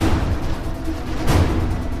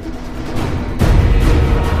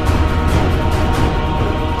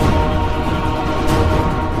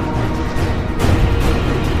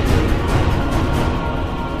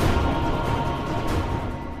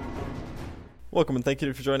Welcome and thank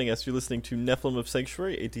you for joining us. You're listening to Nephilim of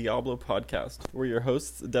Sanctuary, a Diablo podcast. We're your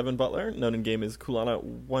hosts, Devin Butler, known in game as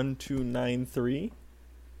Kulana1293.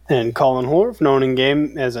 And Colin Horv, known in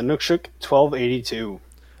game as Anukshuk1282.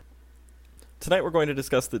 Tonight we're going to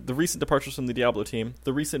discuss the recent departures from the Diablo team,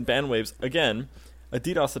 the recent ban waves again, a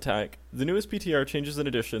DDoS attack, the newest PTR changes and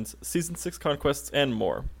additions, Season 6 conquests, and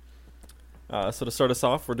more. So to start us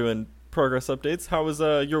off, we're doing progress updates. How was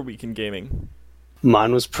your week in gaming?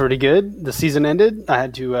 Mine was pretty good. The season ended. I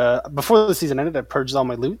had to, before the season ended, I purged all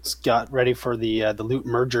my loots, got ready for the loot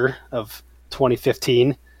merger of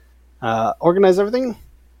 2015, organized everything.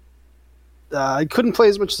 I couldn't play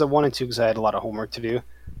as much as I wanted to because I had a lot of homework to do,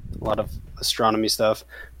 a lot of astronomy stuff.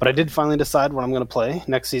 But I did finally decide what I'm going to play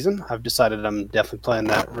next season. I've decided I'm definitely playing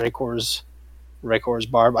that Raycor's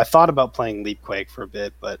Barb. I thought about playing Leapquake for a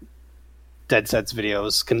bit, but Dead Set's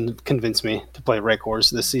videos convinced me to play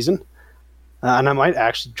Raycor's this season. And I might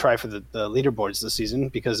actually try for the leaderboards this season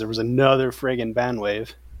because there was another friggin' ban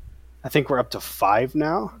wave. I think we're up to 5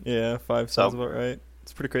 now. Yeah, 5 sounds about right.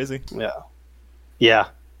 It's pretty crazy. Yeah.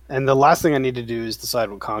 And the last thing I need to do is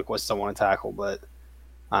decide what conquests I want to tackle, but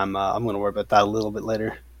I'm going to worry about that a little bit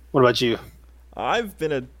later. What about you? I've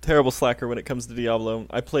been a terrible slacker when it comes to Diablo.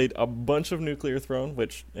 I played a bunch of Nuclear Throne,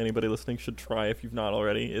 which anybody listening should try if you've not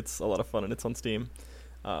already. It's a lot of fun and it's on Steam.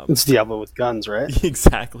 It's Diablo with guns, right?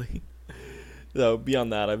 Exactly. So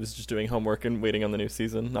beyond that, I was just doing homework and waiting on the new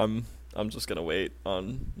season. I'm just gonna wait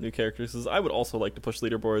on new characters. I would also like to push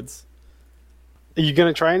leaderboards. Are you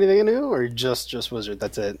gonna try anything new, or just Wizard?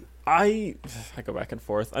 That's it. I go back and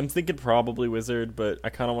forth. I'm thinking probably Wizard, but I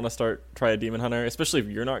kind of want to try a Demon Hunter, especially if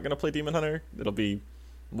you're not gonna play Demon Hunter. It'll be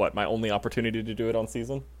my only opportunity to do it on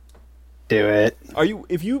season. Do it. Are you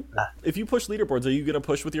if you push leaderboards? Are you gonna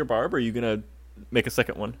push with your Barb, or are you gonna make a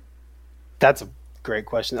second one? That's a great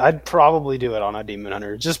question. I'd probably do it on a Demon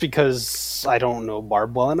Hunter just because I don't know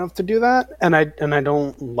Barb well enough to do that, and I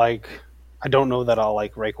don't know that I'll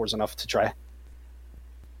like Raycor's enough to try.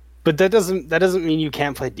 But that doesn't mean you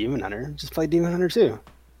can't play Demon Hunter. Just play Demon Hunter too.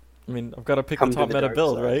 I mean, I've got to pick the top meta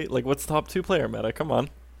build, side. Right? Like, what's top 2 player meta? Come on.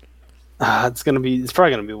 It's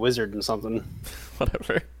probably gonna be Wizard and something.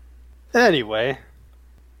 Whatever. Anyway.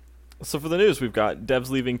 So for the news, we've got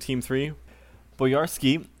devs leaving Team 3.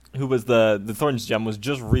 Boyarsky, who was the Thorns gem, was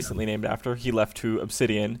just recently named after. He left to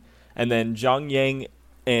Obsidian. And then Zhang Yang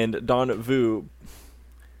and Don Vu,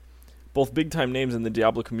 both big-time names in the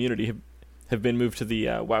Diablo community, have been moved to the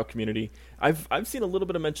WoW community. I've seen a little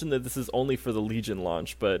bit of mention that this is only for the Legion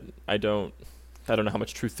launch, but I don't know how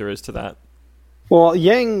much truth there is to that. Well,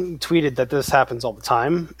 Yang tweeted that this happens all the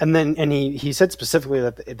time, and he said specifically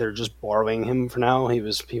that they're just borrowing him for now. He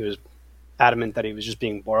was adamant that he was just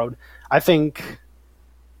being borrowed. I think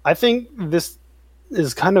this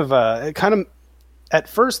is kind of at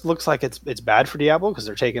first looks like it's bad for Diablo because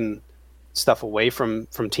they're taking stuff away from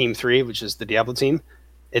Team 3, which is the Diablo team.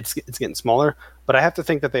 It's getting smaller, but I have to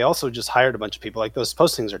think that they also just hired a bunch of people. Like, those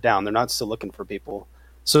postings are down; they're not still looking for people.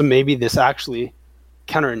 So maybe this actually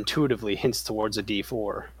counterintuitively hints towards a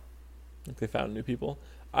D4. Like they found new people.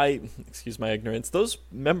 Excuse my ignorance. Those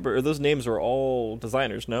names are all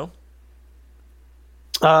designers, no?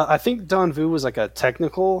 I think Don Vu was like a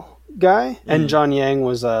technical guy, and John Yang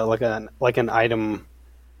was like an item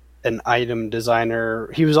designer.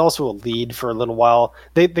 He was also a lead for a little while.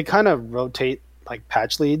 They kind of rotate like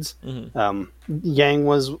patch leads. Yang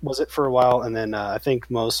was it for a while, and then I think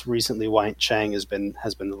most recently Wyatt Chang has been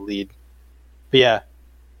the lead. But yeah,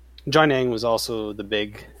 John Yang was also the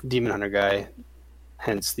big Demon Hunter guy,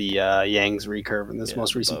 hence the Yang's recurve in this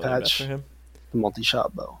most recent patch. The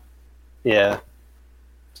multi-shot bow. Yeah.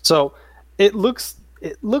 So it looks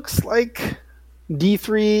like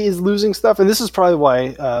D3 is losing stuff, and this is probably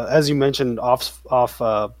why, as you mentioned off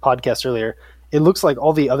podcast earlier, it looks like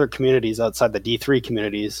all the other communities outside the D3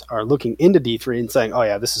 communities are looking into D3 and saying, "Oh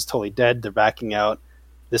yeah, this is totally dead. They're backing out.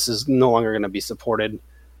 This is no longer going to be supported.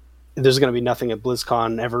 There's going to be nothing at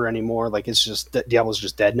BlizzCon ever anymore. Like, it's just Diablo's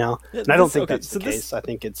just dead now." Yeah, and I don't think that's the case. I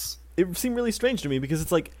think it seemed really strange to me because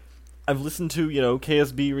it's like, I've listened to,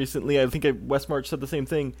 KSB recently. I think Westmarch said the same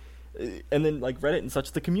thing. And then, like, Reddit and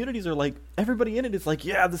such, the communities are like, everybody in it is like,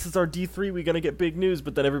 yeah, this is our D3, we're going to get big news.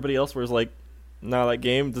 But then everybody else was like, nah, that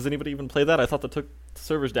game, does anybody even play that? I thought that took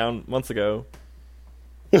servers down months ago.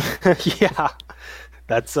 Yeah.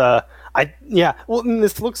 That's, well,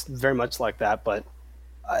 this looks very much like that, but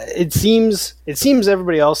it seems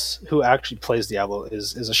everybody else who actually plays Diablo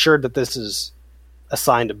is assured that this is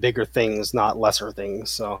assigned to bigger things, not lesser things,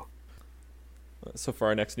 so... So for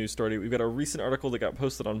our next news story, we've got a recent article that got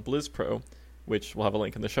posted on BlizzPro, which we'll have a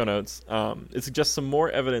link in the show notes. It suggests some more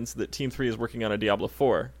evidence that Team 3 is working on a Diablo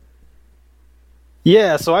 4.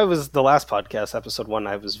 Yeah, so I was the last podcast, episode 1.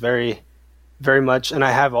 I was very, very much, and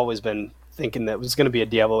I have always been thinking that it was going to be a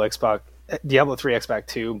Diablo 3 X-Pac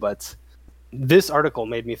 2, but this article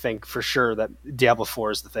made me think for sure that Diablo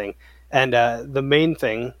 4 is the thing. And the main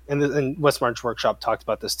thing, and West March Workshop talked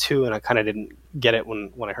about this too, and I kind of didn't get it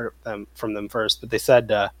when I heard from them first, but they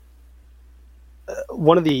said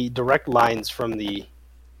one of the direct lines from the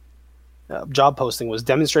job posting was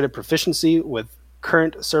demonstrated proficiency with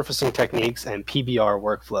current surfacing techniques and PBR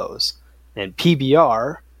workflows. And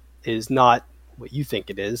PBR is not what you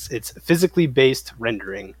think it is. It's physically based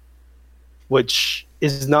rendering, which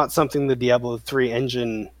is not something the Diablo 3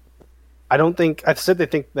 engine. I've said they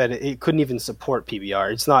think that it couldn't even support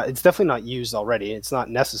PBR. It's definitely not used already. It's not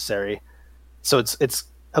necessary. So it's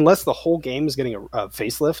unless the whole game is getting a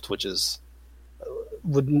facelift, which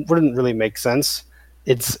wouldn't really make sense.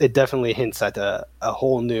 It definitely hints at a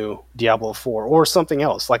whole new Diablo 4 or something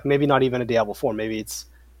else. Like maybe not even a Diablo 4. Maybe it's,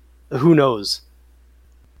 who knows.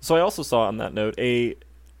 So I also saw on that note a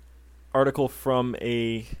article from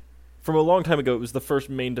a long time ago. It was the first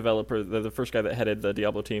main developer, the first guy that headed the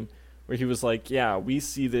Diablo team, where he was like, yeah, we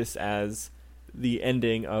see this as the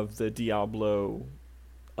ending of the Diablo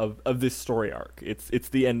of this story arc. It's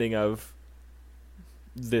the ending of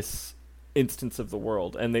this instance of the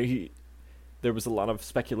world. And there was a lot of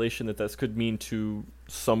speculation that this could mean to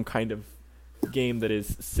some kind of game that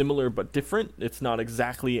is similar but different. It's not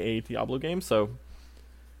exactly a Diablo game, so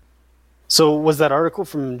was that article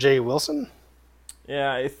from Jay Wilson?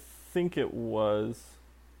 yeah, I think it was.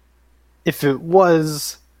 If it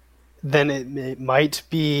was, then it might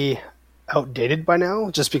be outdated by now,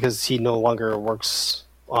 just because he no longer works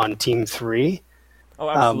on Team 3. Oh,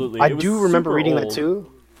 absolutely. I do remember reading old. that too.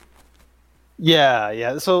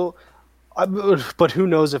 Yeah. So, but who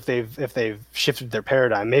knows if they've shifted their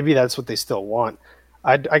paradigm? Maybe that's what they still want.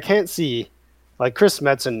 I can't see, like Chris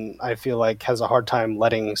Metzen, I feel like has a hard time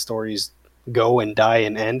letting stories go and die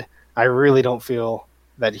and end. I really don't feel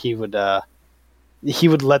that he would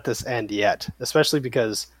let this end yet, especially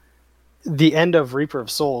because the end of Reaper of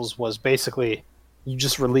Souls was basically you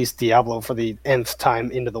just released Diablo for the nth time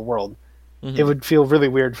into the world. Mm-hmm. It would feel really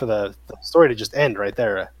weird for the story to just end right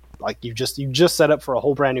there. Like you just set up for a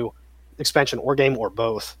whole brand new expansion or game or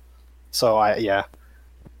both. So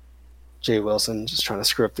Jay Wilson just trying to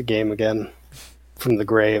screw up the game again from the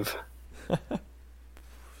grave.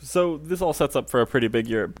 So this all sets up for a pretty big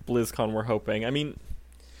year at BlizzCon, we're hoping. I mean,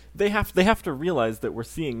 they have to realize that we're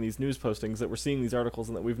seeing these news postings, that we're seeing these articles,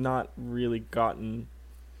 and that we've not really gotten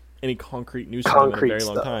any concrete news from them in a very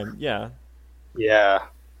long time. Yeah.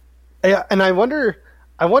 Yeah, and I wonder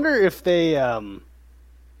if they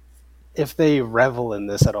revel in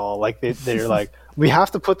this at all. Like they're like, we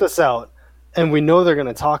have to put this out, and we know they're going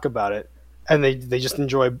to talk about it, and they just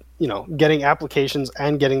enjoy getting applications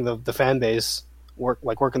and getting the fan base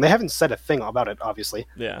working. They haven't said a thing about it, obviously.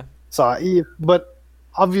 Yeah. So, but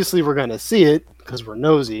obviously we're going to see it because we're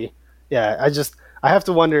nosy. Yeah, I have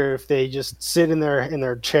to wonder if they just sit in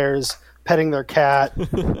their chairs, petting their cat,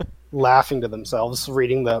 laughing to themselves,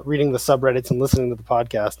 reading the subreddits and listening to the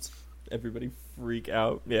podcasts. Everybody freak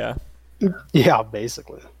out. Yeah. Yeah,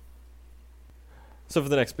 basically. So for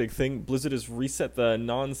the next big thing, Blizzard has reset the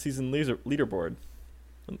non-season leaderboard.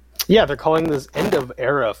 Yeah, they're calling this end of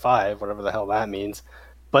Era 5, whatever the hell that means.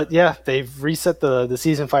 But yeah, they've reset the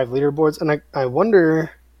Season 5 leaderboards, and I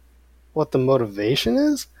wonder what the motivation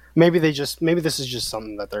is. Maybe this is just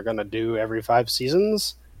something that they're going to do every 5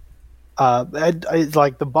 seasons.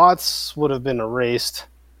 Like the bots would have been erased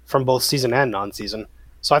from both season and non-season.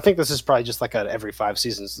 So I think this is probably just like every 5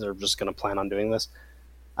 seasons they're just going to plan on doing this.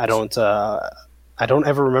 I don't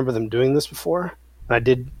ever remember them doing this before.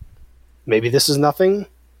 And maybe this is nothing,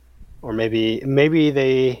 or maybe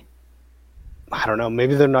they, I don't know,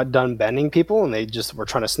 maybe they're not done banning people and they just were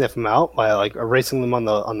trying to sniff them out by like erasing them on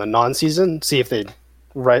the non-season, see if they'd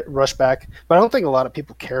rush back. But I don't think a lot of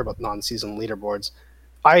people care about non-season leaderboards.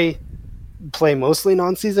 I play mostly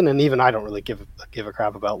non-season, and even I don't really give a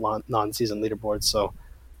crap about non-season leaderboards. So,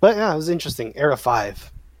 but yeah, it was interesting. Era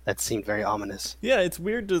 5, that seemed very ominous. Yeah, it's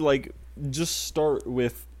weird to like just start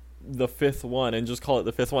with the 5th one and just call it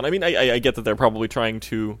the 5th one. I mean, I get that they're probably trying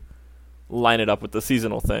to line it up with the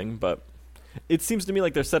seasonal thing, but it seems to me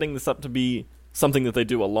like they're setting this up to be something that they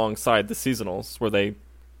do alongside the seasonals, where they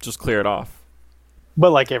just clear it off. But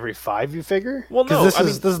like every 5, you figure? Well, no. This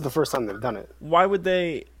is the first time they've done it. Why would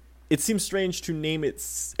they? It seems strange to name it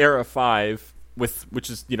Era 5, which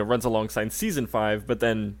is runs alongside Season 5, but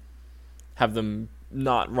then have them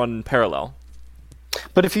not run parallel.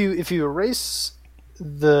 But if you erase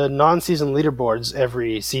the non-season leaderboards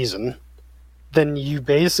every season, then you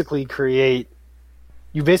basically create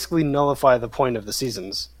you basically nullify the point of the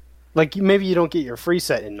seasons. Like maybe you don't get your free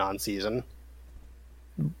set in non-season.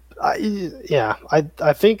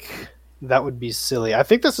 I think that would be silly. I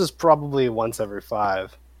think this is probably once every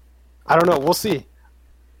 5. I don't know. We'll see.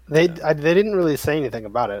 They didn't really say anything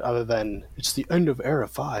about it other than it's the end of Era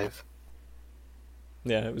 5.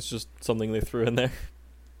 Yeah, it was just something they threw in there.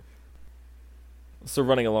 So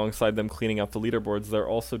running alongside them cleaning out the leaderboards, they're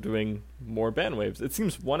also doing more ban waves. It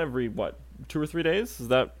seems one every, 2 or 3 days? Has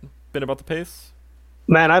that been about the pace?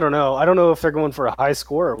 Man, I don't know. I don't know if they're going for a high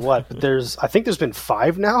score or what, but I think there's been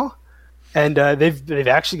 5 now, and they've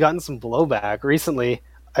actually gotten some blowback recently.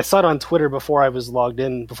 I saw it on Twitter before I was logged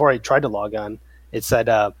in, before I tried to log on. It said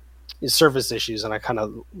service issues, and I kind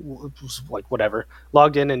of was like, whatever.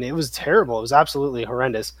 Logged in, and it was terrible. It was absolutely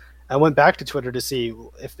horrendous. I went back to Twitter to see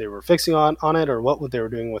if they were fixing on it or what they were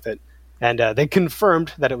doing with it, and they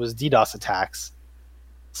confirmed that it was DDoS attacks.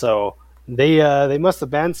 So they must have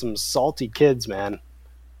banned some salty kids, man.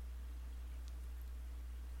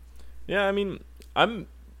 Yeah, I mean, I'm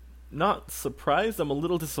not surprised. I'm a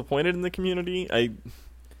little disappointed in the community.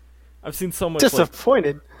 I've seen so much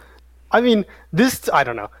disappointed. I mean, I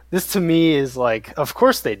don't know. This to me is like, of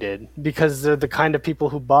course they did, because they're the kind of people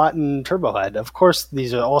who bought in Turbohead. Of course,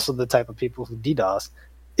 these are also the type of people who DDoS.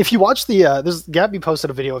 If you watch Gabby posted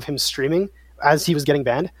a video of him streaming as he was getting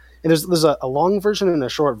banned, and there's a long version and a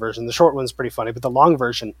short version. The short one's pretty funny, but the long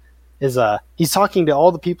version is he's talking to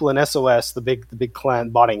all the people in SOS, the big clan,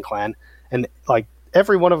 botting clan, and like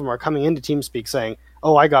every one of them are coming into TeamSpeak saying,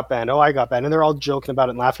 oh, I got banned, and they're all joking about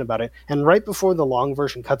it and laughing about it. And right before the long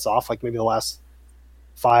version cuts off, like maybe the last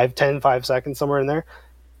 5 seconds, somewhere in there,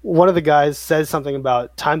 one of the guys says something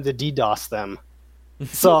about time to DDoS them.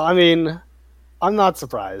 So, I mean, I'm not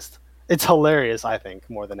surprised. It's hilarious, I think,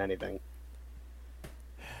 more than anything.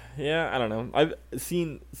 Yeah, I don't know. I've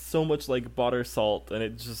seen so much like bot salt, and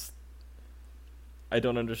it just... I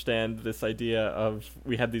don't understand this idea of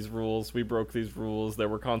we had these rules, we broke these rules, there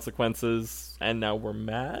were consequences, and now we're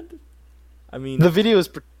mad? I mean... The video is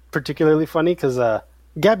particularly funny because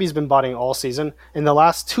Gabby's been botting all season. In the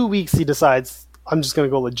last 2 weeks, he decides, I'm just going to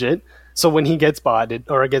go legit. So when he gets botted,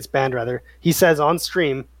 or gets banned rather, he says on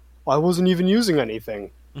stream, well, I wasn't even using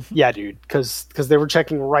anything. Yeah, dude, because they were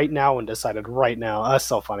checking right now and decided right now. That's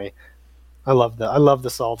so funny. I love the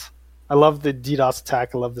salt. I love the DDoS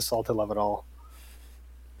attack. I love the salt. I love it all.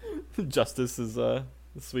 Justice is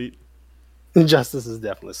sweet. Justice is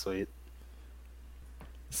definitely sweet.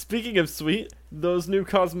 Speaking of sweet, those new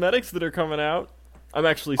cosmetics that are coming out, I'm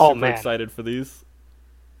actually super excited for these.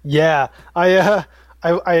 Yeah, I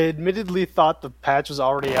admittedly thought the patch was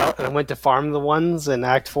already out, and I went to farm the ones in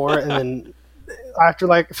Act 4, and then after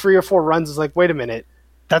like 3 or 4 runs, I was like, wait a minute,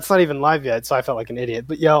 that's not even live yet, so I felt like an idiot.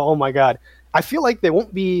 But yeah, oh my god. I feel like they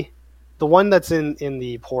won't be... The one that's in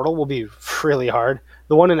the portal will be really hard.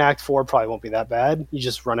 The one in Act 4 probably won't be that bad. You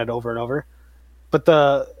just run it over and over. But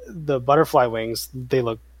the butterfly wings, they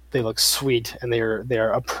look sweet, and they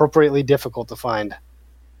are appropriately difficult to find.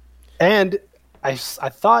 And I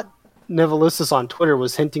thought Nevelissus on Twitter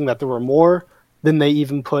was hinting that there were more than they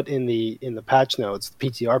even put in the patch notes, the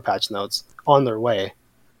PTR patch notes, on their way.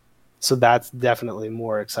 So that's definitely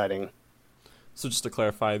more exciting. So just to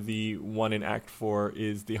clarify, the one in Act 4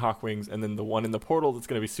 is the Hawk Wings, and then the one in the portal that's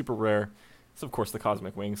going to be super rare is, of course, the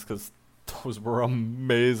Cosmic Wings, because those were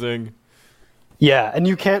amazing. Yeah, and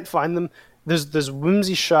you can't find them. There's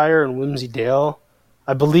Whimsy Shire and Whimsy Dale.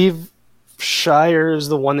 I believe Shire is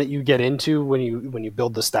the one that you get into when you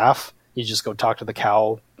build the staff. You just go talk to the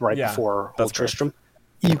cow before Old Tristram.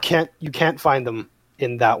 You can't find them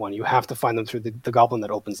in that one. You have to find them through the goblin that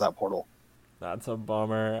opens that portal. That's a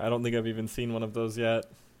bummer. I don't think I've even seen one of those yet.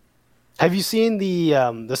 Have you seen the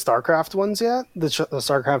StarCraft ones yet? The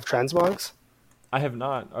StarCraft transmogs? I have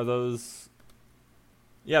not. Are those...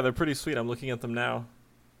 Yeah, they're pretty sweet. I'm looking at them now.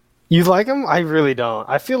 You like them? I really don't.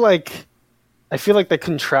 I feel like they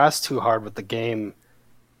contrast too hard with the game.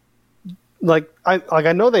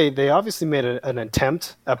 I know they obviously made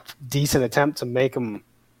a decent attempt to make them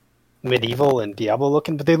medieval and Diablo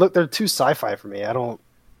looking, but they're too sci-fi for me. I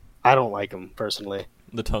don't like them personally.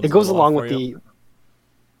 The tone's it goes along with the...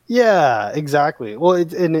 Yeah, exactly. Well,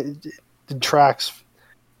 it detracts.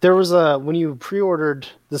 There was when you pre-ordered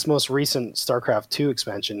this most recent StarCraft 2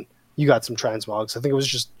 expansion, you got some transmogs. I think it was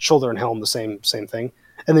just shoulder and helm, the same thing.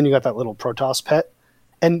 And then you got that little Protoss pet.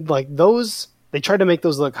 And like those, they tried to make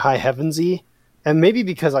those look high heavensy. And maybe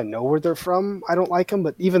because I know where they're from, I don't like them.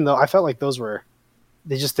 But even though I felt like those were,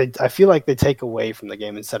 I feel like they take away from the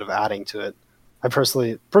game instead of adding to it. I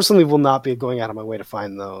personally will not be going out of my way to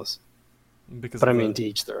find those. But I mean, to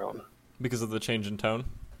each their own. Because of the change in tone?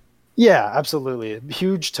 Yeah, absolutely.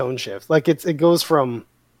 Huge tone shift. Like it goes from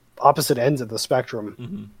opposite ends of the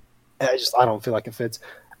spectrum. Hmm. I don't feel like it fits.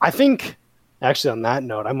 I think actually on that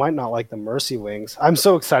note, I might not like the Mercy Wings. I'm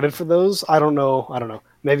so excited for those. I don't know.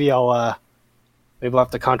 Maybe I'll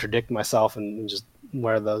have to contradict myself and just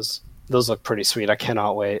wear those. Those look pretty sweet. I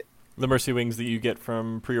cannot wait. The Mercy Wings that you get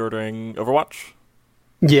from pre-ordering Overwatch.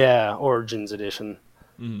 Yeah, Origins Edition.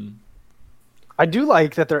 Mm. I do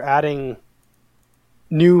like that they're adding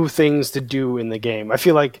new things to do in the game. I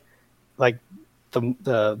feel like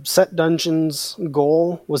the set dungeons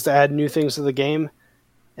goal was to add new things to the game,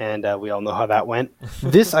 and we all know how that went.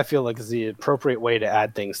 This I feel like is the appropriate way to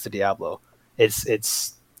add things to Diablo.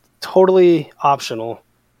 It's totally optional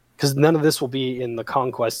because none of this will be in the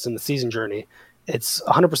conquests and the season journey. It's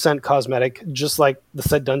 100% cosmetic, just like the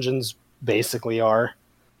set dungeons basically are.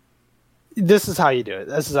 This is how you do it.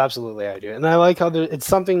 This is absolutely how you do it. And I like how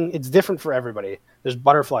it's different for everybody. There's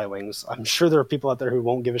butterfly wings. I'm sure there are people out there who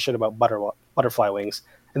won't give a shit about butterfly wings.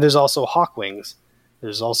 And there's also hawk wings.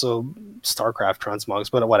 There's also StarCraft transmogs,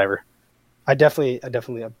 but whatever. I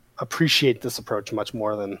definitely appreciate this approach much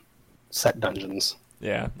more than set dungeons.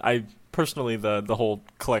 Yeah, I personally the whole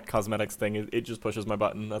collect cosmetics thing it just pushes my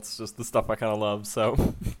button. That's just the stuff I kind of love.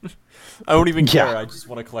 So I won't even care. Yeah. I just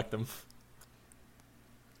want to collect them.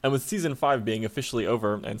 And with Season 5 being officially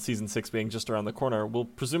over and Season 6 being just around the corner, we'll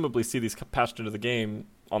presumably see these patched into the game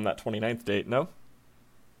on that 29th date, no?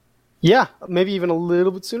 Yeah, maybe even a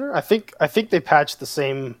little bit sooner. I think they patched the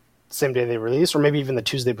same day they released, or maybe even the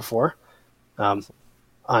Tuesday before. Um,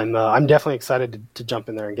 I'm definitely excited to jump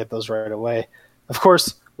in there and get those right away. Of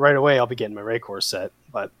course, right away I'll be getting my Raycore set,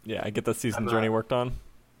 but Yeah, I get the season journey worked on.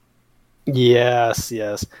 yes,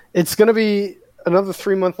 it's going to be another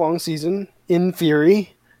 3-month long season in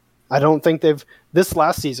theory. I don't think this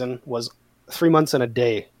last season was 3 months and a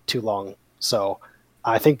day too long, so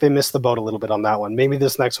I think they missed the boat a little bit on that one. Maybe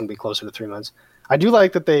this next one will be closer to 3 months. I do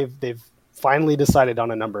like that they've finally decided on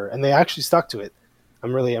a number and they actually stuck to it.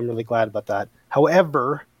 I'm really glad about that.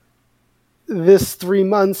 However, this 3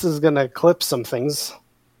 months is going to clip some things,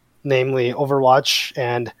 namely Overwatch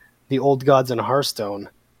and the Old Gods in Hearthstone.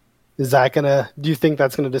 Do you think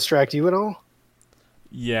that's gonna distract you at all?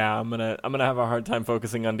 Yeah, I'm gonna have a hard time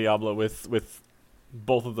focusing on Diablo with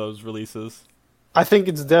both of those releases. I think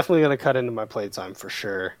it's definitely gonna cut into my playtime for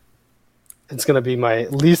sure. It's gonna be my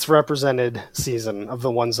least represented season of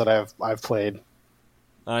the ones that I've played.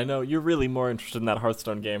 I know you're really more interested in that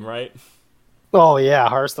Hearthstone game, right? Oh yeah,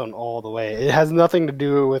 Hearthstone all the way. It has nothing to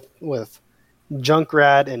do with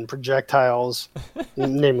Junkrat and projectiles,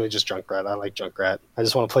 namely just Junkrat. I like Junkrat. I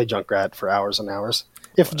just want to play Junkrat for hours and hours.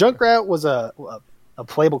 If Junkrat was a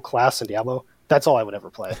playable class in Diablo, that's all I would ever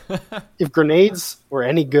play. If grenades were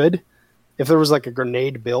any good, if there was like a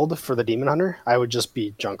grenade build for the Demon Hunter, I would just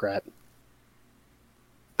be Junkrat.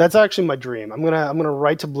 That's actually my dream. I'm gonna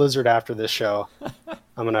write to Blizzard after this show.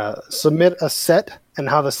 I'm gonna submit a set and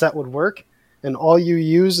how the set would work, and all you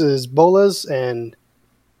use is bolas and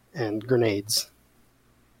grenades.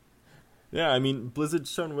 Yeah, I mean,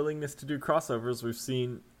 Blizzard's shown willingness to do crossovers. We've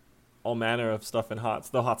seen all manner of stuff in HOTS.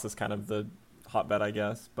 The HOTS is kind of the hotbed, I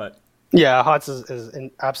guess, but Yeah, HOTS is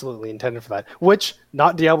absolutely intended for that. Which,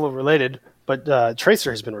 not Diablo related, but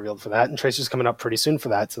Tracer has been revealed for that, and Tracer's coming up pretty soon for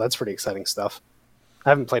that, so that's pretty exciting stuff. I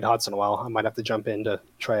haven't played HOTS in a while. I might have to jump in to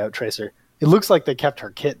try out Tracer. It looks like they kept her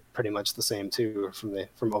kit pretty much the same too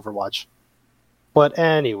from Overwatch. But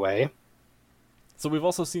anyway, so we've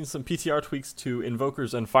also seen some PTR tweaks to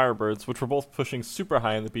Invokers and Firebirds, which were both pushing super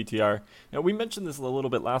high in the PTR. Now, we mentioned this a little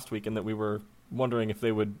bit last week in that we were wondering if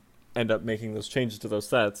they would end up making those changes to those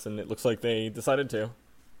sets, and it looks like they decided to.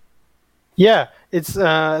 yeah, it's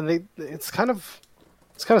kind of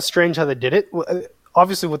strange how they did it.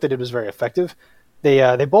 Obviously, what they did was very effective.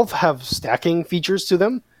 They both have stacking features to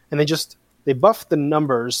them, and they buffed the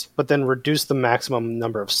numbers, but then reduced the maximum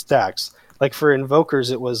number of stacks. Like for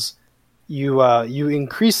Invokers, it was you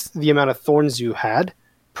increased the amount of thorns you had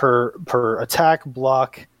per attack,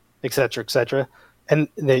 block, etc., etc. And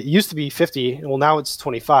they used to be 50. Well, now it's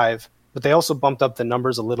 25. But they also bumped up the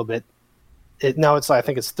numbers a little bit. Now I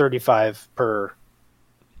think it's 35 per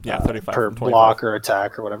 35 per block or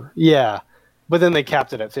attack or whatever. Yeah, but then they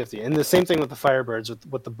capped it at 50. And the same thing with the Firebirds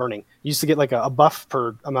with the burning. You used to get like a buff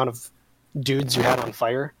per amount of dudes you had on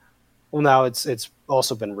fire. Well, now it's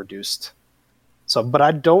also been reduced. So, but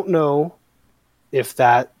I don't know if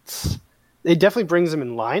it definitely brings them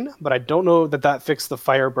in line, but I don't know that fixed the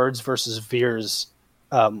Firebirds versus Veer's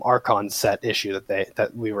Archon set issue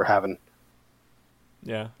that we were having.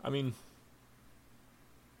 Yeah, I mean,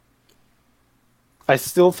 I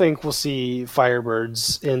still think we'll see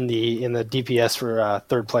Firebirds in the DPS for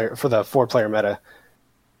third player for the 4-player meta,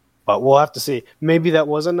 but we'll have to see. Maybe that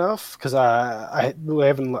was enough because I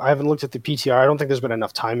haven't looked at the PTR. I don't think there's been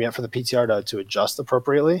enough time yet for the PTR to adjust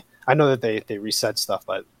appropriately. I know that they reset stuff,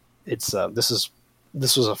 but it's this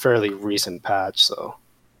was a fairly recent patch, so.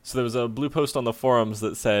 So there was a blue post on the forums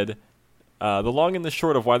that said, the long and the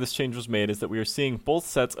short of why this change was made is that we are seeing both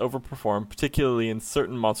sets overperform, particularly in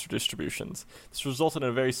certain monster distributions. This resulted in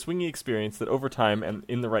a very swingy experience that over time and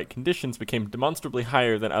in the right conditions became demonstrably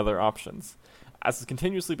higher than other options. As has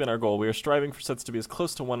continuously been our goal, we are striving for sets to be as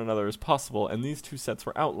close to one another as possible, and these two sets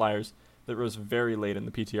were outliers that rose very late in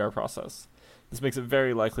the PTR process. This makes it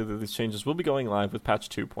very likely that these changes will be going live with patch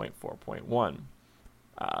 2.4.1.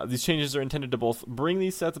 These changes are intended to both bring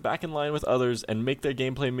these sets back in line with others and make their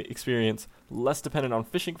gameplay experience less dependent on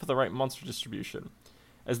fishing for the right monster distribution.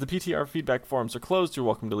 As the PTR feedback forums are closed, you're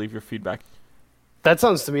welcome to leave your feedback. That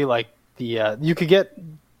sounds to me like you could get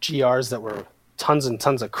GRs that were tons and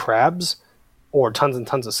tons of crabs or tons and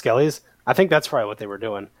tons of skellies. I think that's probably what they were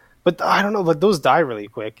doing. But I don't know, but those die really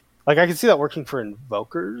quick. Like, I can see that working for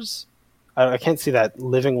invokers. I can't see that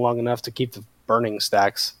living long enough to keep the burning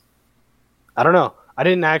stacks. I don't know. I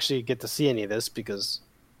didn't actually get to see any of this because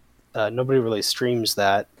nobody really streams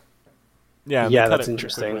that. Yeah, that's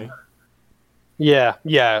interesting. Yeah,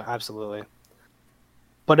 absolutely.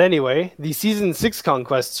 But anyway, the Season 6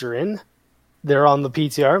 conquests are in. They're on the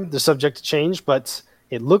PTR. They're subject to change, but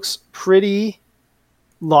it looks pretty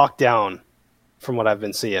locked down from what I've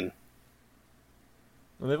been seeing.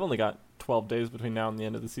 Well, they've only got 12 days between now and the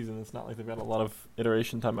end of the season. It's not like they've got a lot of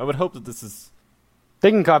iteration time. I would hope that this is... They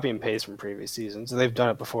can copy and paste from previous seasons. They've done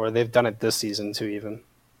it before. They've done it this season too, even.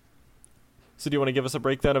 So do you want to give us a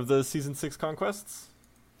breakdown of the Season 6 conquests?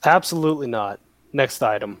 Absolutely not. Next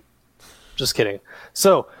item. Just kidding.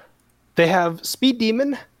 So, they have Speed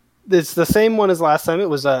Demon. It's the same one as last time. It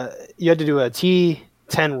was you had to do a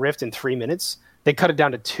T10 Rift in 3 minutes. They cut it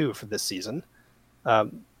down to 2 for this season.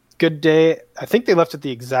 Good Day. I think they left it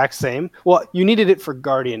the exact same. Well, you needed it for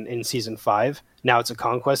Guardian in Season 5. Now it's a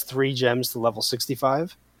Conquest, 3 gems to level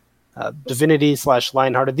 65. Divinity /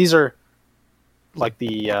 Lionhearted. These are like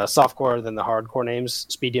the softcore than the hardcore names.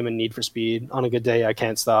 Speed Demon, Need for Speed. On a Good Day, I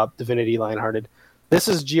Can't Stop. Divinity, Lionhearted. This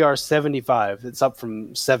is GR 75. It's up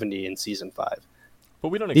from 70 in Season 5. But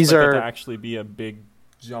we don't expect it to actually be a big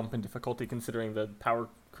jump in difficulty considering the power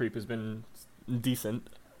creep has been decent.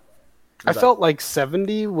 I felt like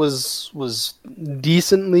 70 was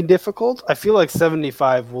decently difficult. I feel like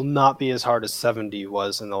 75 will not be as hard as 70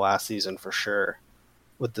 was in the last season for sure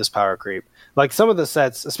with this power creep. Like some of the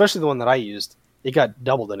sets, especially the one that I used, it got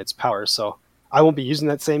doubled in its power, so I won't be using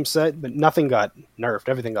that same set, but nothing got nerfed.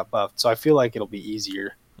 Everything got buffed, so I feel like it'll be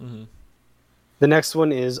easier. Mm-hmm. The next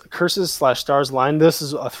one is Curses / Stars Line. This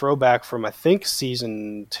is a throwback from, I think,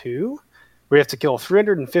 Season 2. We have to kill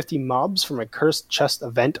 350 mobs from a cursed chest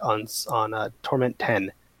event on Torment 10.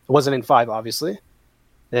 It wasn't in 5, obviously.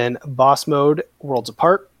 Then boss mode, Worlds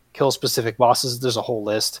Apart. Kill specific bosses. There's a whole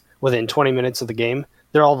list within 20 minutes of the game.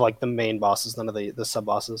 They're all like the main bosses, none of the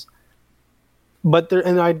sub-bosses.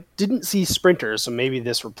 And I didn't see Sprinter, so maybe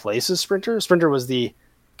this replaces Sprinter. Sprinter was the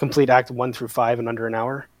complete Act 1 through 5 in under an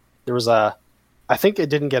hour. There was I think it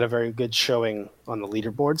didn't get a very good showing on the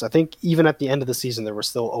leaderboards. I think even at the end of the season, there were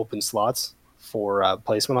still open slots for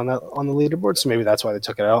placement on the leaderboard, so maybe that's why they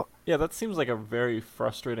took it out. Yeah, that seems like a very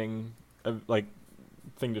frustrating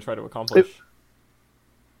thing to try to accomplish.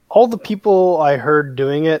 All the people I heard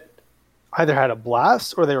doing it either had a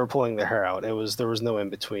blast or they were pulling their hair out. There was no in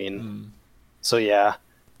between. So yeah,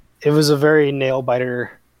 it was a very nail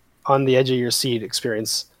biter, on the edge of your seat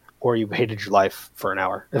experience, or you hated your life for an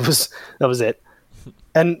hour. That was it.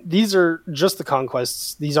 And these are just the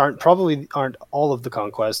conquests. These aren't all of the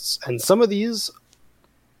conquests. And some of these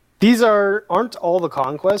aren't all the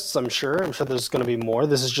conquests, I'm sure. I'm sure there's going to be more.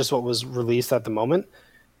 This is just what was released at the moment.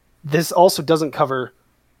 This also doesn't cover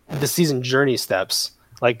the season journey steps.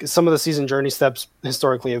 Like some of the season journey steps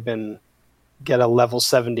historically have been get a level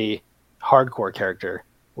 70 hardcore character,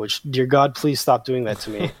 which, dear God, please stop doing that to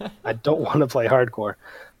me. I don't want to play hardcore.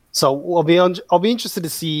 So I'll be interested to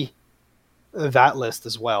see that list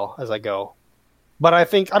as well as I go. But I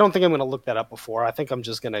don't think I'm going to look that up before. I think I'm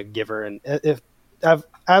just going to give her, and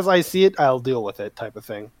as I see it, I'll deal with it type of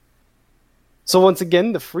thing. So once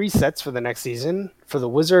again, the free sets for the next season for the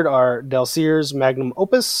Wizard are Dalsier's Magnum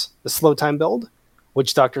Opus, the slow time build.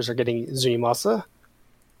 Witch Doctors are getting Zunimasa,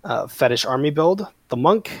 Fetish Army build. The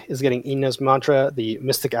Monk is getting Ina's Mantra, the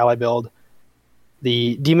Mystic Ally build.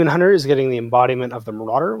 The Demon Hunter is getting the Embodiment of the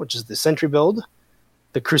Marauder, which is the Sentry build.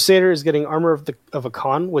 The Crusader is getting Armor of a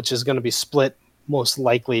Khan, which is going to be split most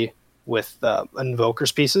likely with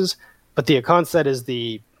Invoker's pieces. But the Akan set is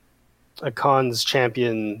the Akan's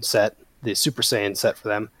champion set, the Super Saiyan set for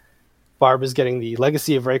them. Barb is getting the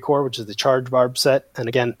Legacy of Raykor, which is the Charge Barb set, and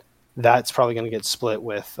again, that's probably going to get split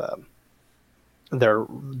with their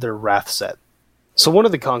Wrath set. So one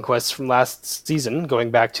of the conquests from last season,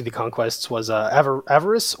 going back to the conquests, was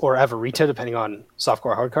Avarice or Avarita, depending on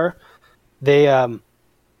softcore hardcore. They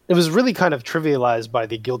it was really kind of trivialized by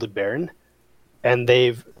the Gilded Baron, and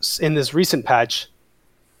they've in this recent patch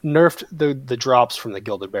nerfed the drops from the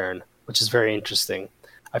Gilded Baron, which is very interesting.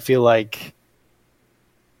 I feel like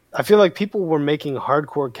people were making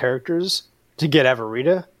hardcore characters to get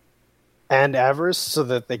Avarita and Avarice so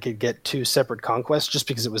that they could get 2 separate conquests just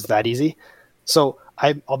because it was that easy. So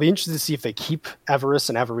I'll be interested to see if they keep Avarice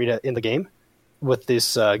and Avarita in the game with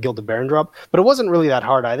this Gilded Baron drop. But it wasn't really that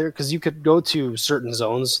hard either, because you could go to certain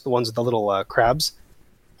zones, the ones with the little crabs.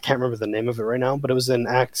 I can't remember the name of it right now, but it was in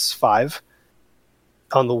Acts 5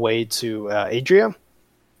 on the way to Adria.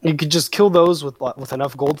 You could just kill those with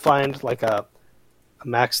enough gold find, like a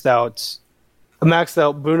maxed out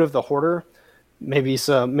Boon of the Hoarder,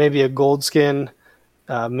 maybe a gold skin,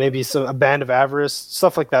 maybe a Band of Avarice,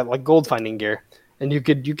 stuff like that, like gold finding gear, and you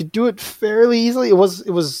could do it fairly easily. It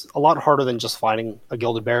was a lot harder than just finding a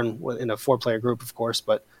Gilded Baron in a 4-player group, of course,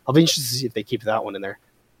 but I'll be interested to see if they keep that one in there.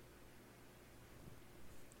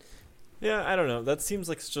 Yeah, I don't know. That seems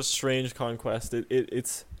like such a strange conquest.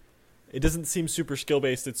 It doesn't seem super skill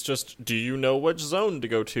based. It's just, do you know which zone to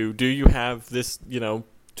go to? Do you have this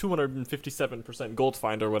 257% gold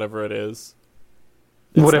find or whatever it is?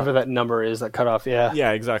 Whatever that number is, that cutoff, yeah.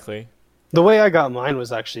 Yeah, exactly. The way I got mine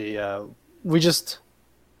was actually, I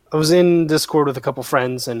was in Discord with a couple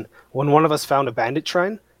friends, and when one of us found a bandit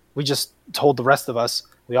shrine, we just told the rest of us.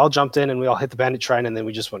 We all jumped in and we all hit the bandit shrine, and then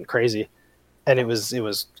we just went crazy. And it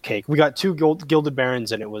was cake. We got 2 Gilded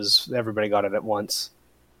Barons, and everybody got it at once.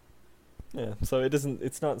 Yeah, so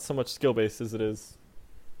it's not so much skill based as it is,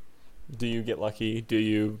 do you get lucky? Do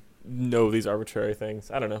you know these arbitrary things?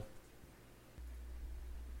 I don't know.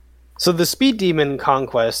 So the Speed Demon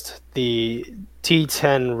Conquest, the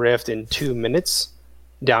T10 Rift in 2 minutes,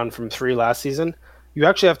 down from 3 last season, you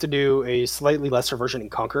actually have to do a slightly lesser version in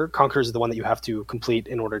Conqueror. Conqueror is the one that you have to complete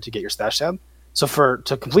in order to get your stash tab. So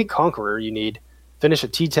to complete Conqueror, you need finish a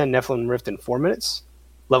T10 Nephilim Rift in 4 minutes,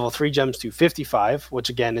 level 3 gems to 55, which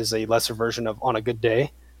again is a lesser version of On a Good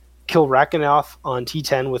Day, kill Rakanoth on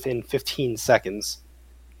T10 within 15 seconds.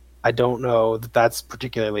 I don't know that that's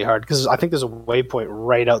particularly hard, because I think there's a waypoint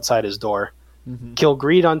right outside his door. Mm-hmm. Kill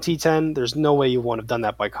Greed on T10, there's no way you won't have done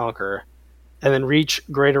that by Conqueror. And then reach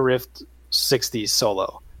Greater Rift 60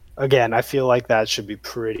 solo. Again, I feel like that should be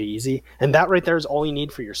pretty easy. And that right there is all you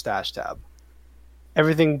need for your stash tab.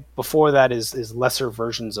 Everything before that is lesser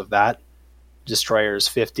versions of that. Destroyers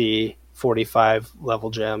 50, 45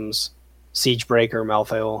 level gems, Siegebreaker,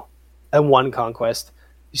 Malthael, and 1 conquest.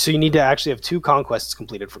 So you need to actually have 2 conquests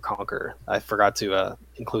completed for Conqueror. I forgot to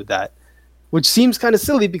include that. Which seems kind of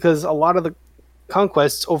silly, because a lot of the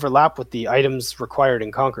conquests overlap with the items required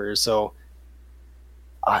in Conqueror, so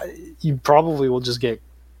you probably will just get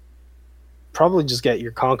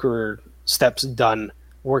your Conqueror steps done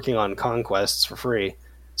working on conquests for free.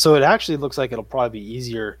 So it actually looks like it'll probably be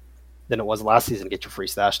easier than it was last season to get your free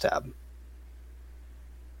stash tab.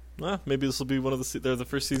 Well, maybe this will be one of the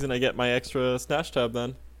first season I get my extra stash tab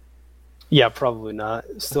then. Yeah, probably not.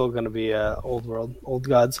 Still going to be old world, old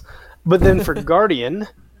gods. But then for Guardian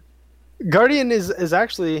is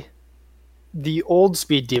actually the old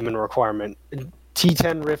Speed Demon requirement.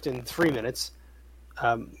 T10 Rift in 3 minutes.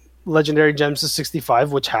 Legendary Gems to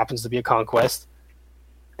 65, which happens to be a conquest.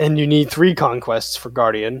 And you need 3 conquests for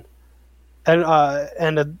Guardian. And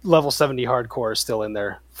a level 70 hardcore is still in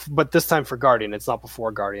there. But this time for Guardian, it's not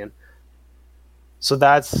before Guardian. So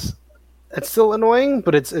it's still annoying,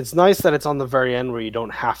 but it's nice that it's on the very end where you don't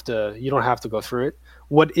have to go through it.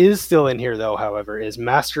 What is still in here though, however, is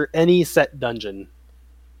master any set dungeon.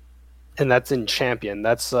 And that's in Champion.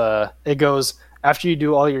 That's it goes after you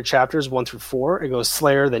do all your chapters 1 through 4, it goes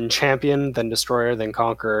Slayer, then Champion, then Destroyer, then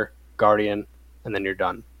Conqueror, Guardian, and then you're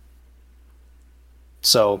done.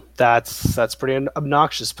 So that's pretty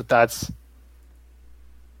obnoxious, but that's,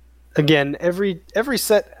 again, every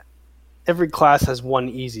class has 1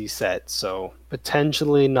 easy set, so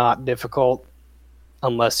potentially not difficult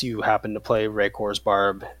unless you happen to play Raykor's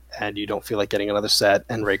Barb and you don't feel like getting another set,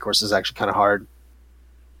 and Raykor's is actually kind of hard.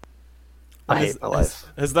 I hate my life.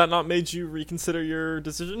 Has that not made you reconsider your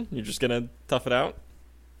decision? You're just gonna tough it out?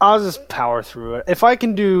 I'll just power through it. If I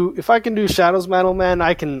can do Shadow's Mantle, man,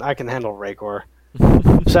 I can handle Raykor.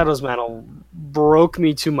 Shadow's Mantle broke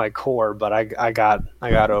me to my core, but I got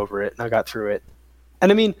over it and I got through it.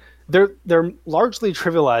 And I mean, they're largely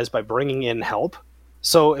trivialized by bringing in help.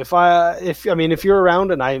 So if you're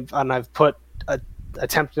around and I've put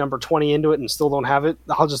attempt number 20 into it and still don't have it,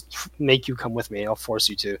 I'll just make you come with me. I'll force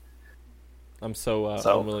you to. I'm so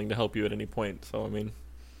unwilling to help you at any point. So I mean,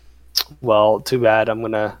 well, too bad. I'm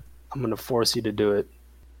gonna force you to do it.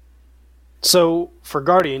 So for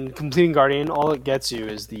Guardian, completing Guardian, all it gets you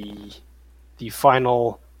is the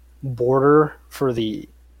final border for the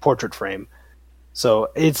portrait frame. So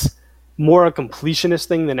it's more a completionist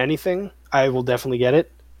thing than anything. I will definitely get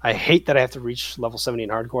it. I hate that I have to reach level 70 in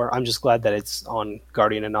hardcore. I'm just glad that it's on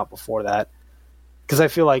Guardian and not before that. Because I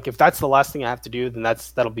feel like if that's the last thing I have to do, then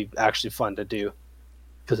that'll be actually fun to do.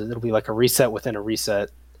 Because it'll be like a reset within a reset.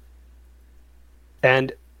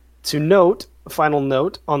 And to note, final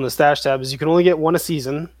note on the stash tab is you can only get one a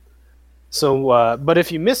season. So, but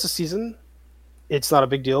if you miss a season, it's not a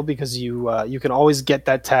big deal because you can always get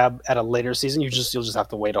that tab at a later season. You'll just have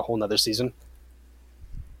to wait a whole nother season.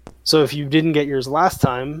 So if you didn't get yours last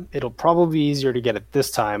time, it'll probably be easier to get it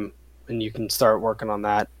this time, and you can start working on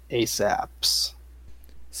that ASAPs.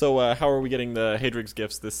 So how are we getting the Hadrig's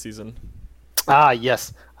gifts this season?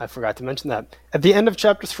 Yes, I forgot to mention that. At the end of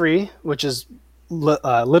Chapter 3, which is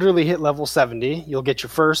literally hit level 70, you'll get your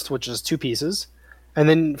first, which is 2 pieces. And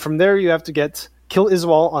then from there you have to kill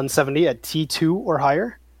Iswal on 70 at T2 or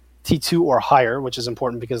higher. T2 or higher, which is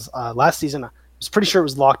important because last season I was pretty sure it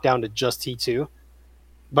was locked down to just T2.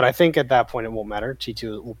 But I think at that point it won't matter.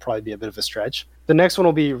 T2 will probably be a bit of a stretch. The next one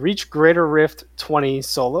will be Reach Greater Rift 20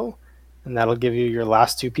 solo, and that'll give you your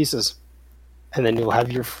last 2 pieces. And then you'll have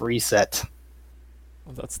your free set.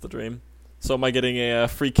 Well, that's the dream. So am I getting a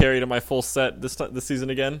free carry to my full set this season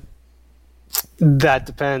again? That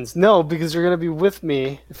depends. No, because you're going to be with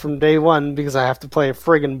me from day one because I have to play a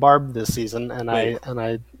friggin' Barb this season, and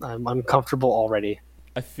I'm uncomfortable already.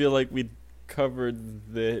 I feel like we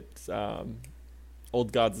covered that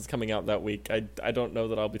Old Gods is coming out that week. I don't know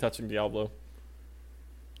that I'll be touching Diablo.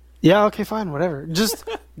 Yeah, okay, fine, whatever. Just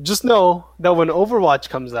know that when Overwatch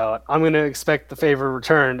comes out, I'm going to expect the favor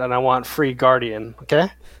returned, and I want free Guardian, okay?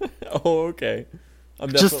 Oh, okay. I'm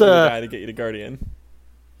definitely the guy to get you to Guardian.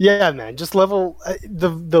 Yeah, man, just level...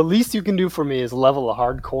 the least you can do for me is level a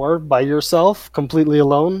hardcore by yourself, completely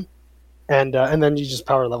alone, and then you just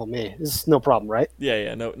power level me. It's no problem, right?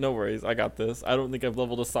 Yeah, no worries. I got this. I don't think I've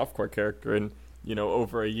leveled a softcore character in,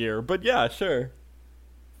 over a year, but yeah, sure.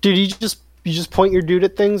 Dude, you just point your dude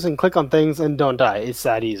at things and click on things and don't die. It's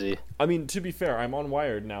that easy. I mean, to be fair, I'm on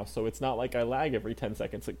wired now, so it's not like I lag every 10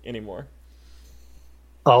 seconds anymore.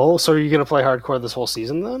 Oh, so are you going to play hardcore this whole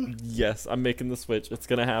season then? Yes, I'm making the switch. It's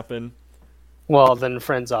going to happen. Well, then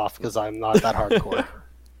friends off, because I'm not that hardcore.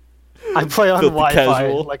 I play on Wi-Fi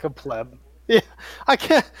casual. Like a pleb. Yeah, I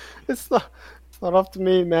can't. It's not up to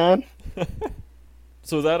me, man.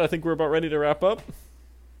 So with that, I think we're about ready to wrap up.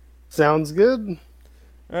 Sounds good.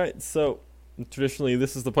 All right, so traditionally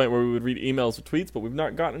this is the point where we would read emails or tweets, but we've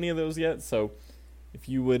not gotten any of those yet, so if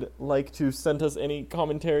you would like to send us any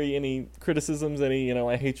commentary, any criticisms, any,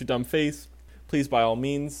 I hate your dumb face, please by all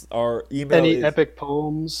means. Our email is... epic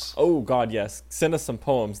poems. Oh, God, yes. Send us some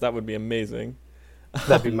poems. That would be amazing.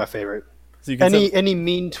 That'd be my favorite. So you can any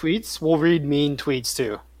mean tweets? We'll read mean tweets,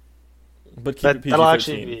 too. But keep it PG-13. That'll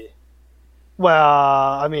actually be...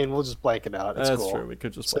 Well, I mean, we'll just blank it out. It's That's cool. true. We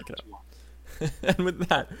could just blank it out. And with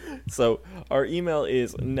that, so our email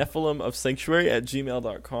is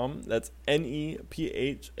nephilimofsanctuary@gmail.com. That's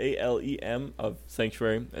NEPHALEM of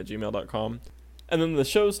sanctuary@gmail.com. And then the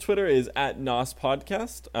show's Twitter is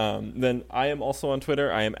 @NOSPodcast. Then I am also on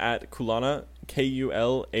Twitter. I am @Kulanah,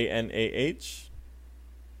 KULANAH.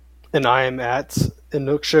 And I am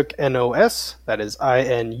 @Inukshuk NOS. That is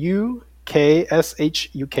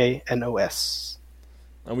INUKSHUKNOS.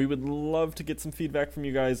 And we would love to get some feedback from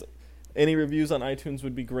you guys. Any reviews on iTunes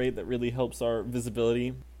would be great. That really helps our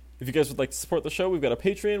visibility. If you guys would like to support the show, we've got a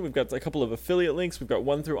Patreon. We've got a couple of affiliate links. We've got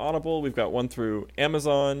one through Audible. We've got one through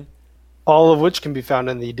Amazon. All of which can be found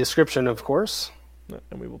in the description, of course.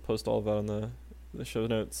 And we will post all of that on the show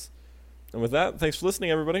notes. And with that, thanks for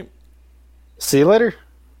listening, everybody. See you later.